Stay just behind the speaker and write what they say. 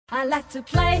I like to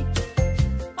play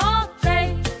all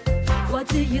day. What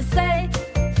do you say?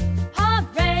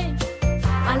 Hooray!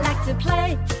 I like to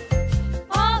play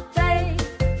all day.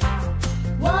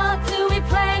 What do we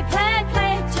play, play,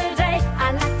 play today?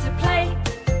 I like to play.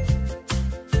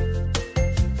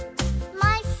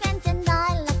 My friend and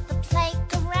I like to play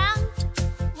around.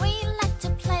 We like to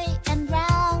play and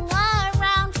round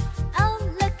around. Oh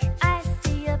look, I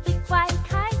see a big white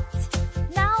kite.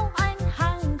 Now I'm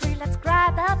hungry, let's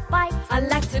grab a bite. I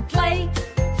like to play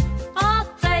all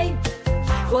day.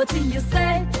 What do you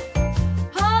say?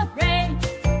 Hooray!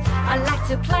 I like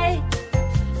to play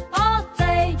all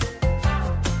day.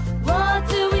 What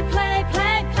do we play,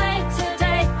 play, play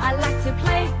today? I like to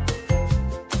play.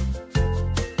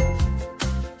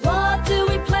 What do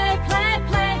we play, play,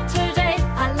 play today?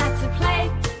 I like to play.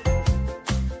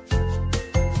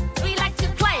 We like to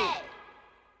play.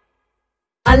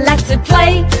 I like to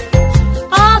play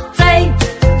all day.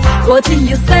 What do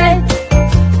you say?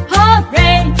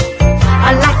 Hooray!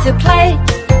 I like to play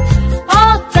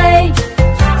all day.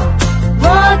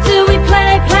 What do we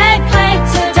play, play, play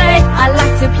today? I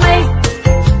like to play.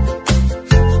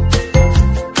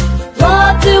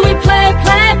 What do we play,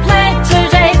 play, play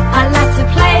today? I like to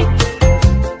play.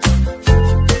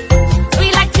 We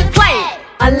like to play.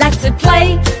 I like to play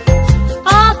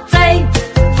all day.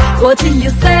 What do you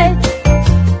say?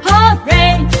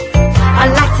 Hooray! I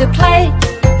like to play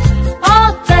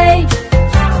all day.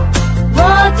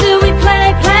 What do we play,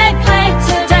 play, play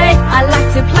today? I like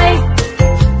to play.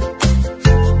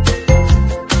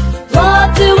 What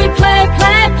do we play,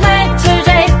 play, play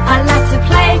today? I like to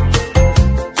play.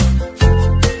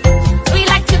 We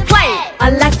like to play. I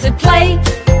like to play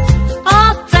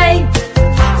all day.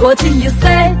 What do you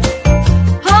say?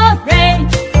 Hooray!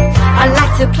 I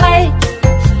like to play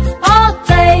all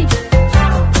day.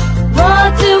 What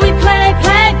do we play,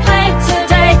 play, play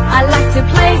today? I like to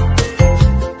play.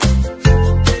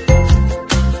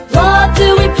 What do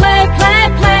we play, play,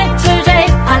 play today?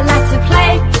 I like to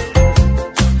play.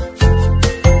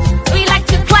 We like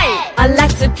to play. I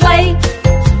like to play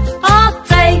all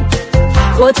day.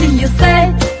 What do you say?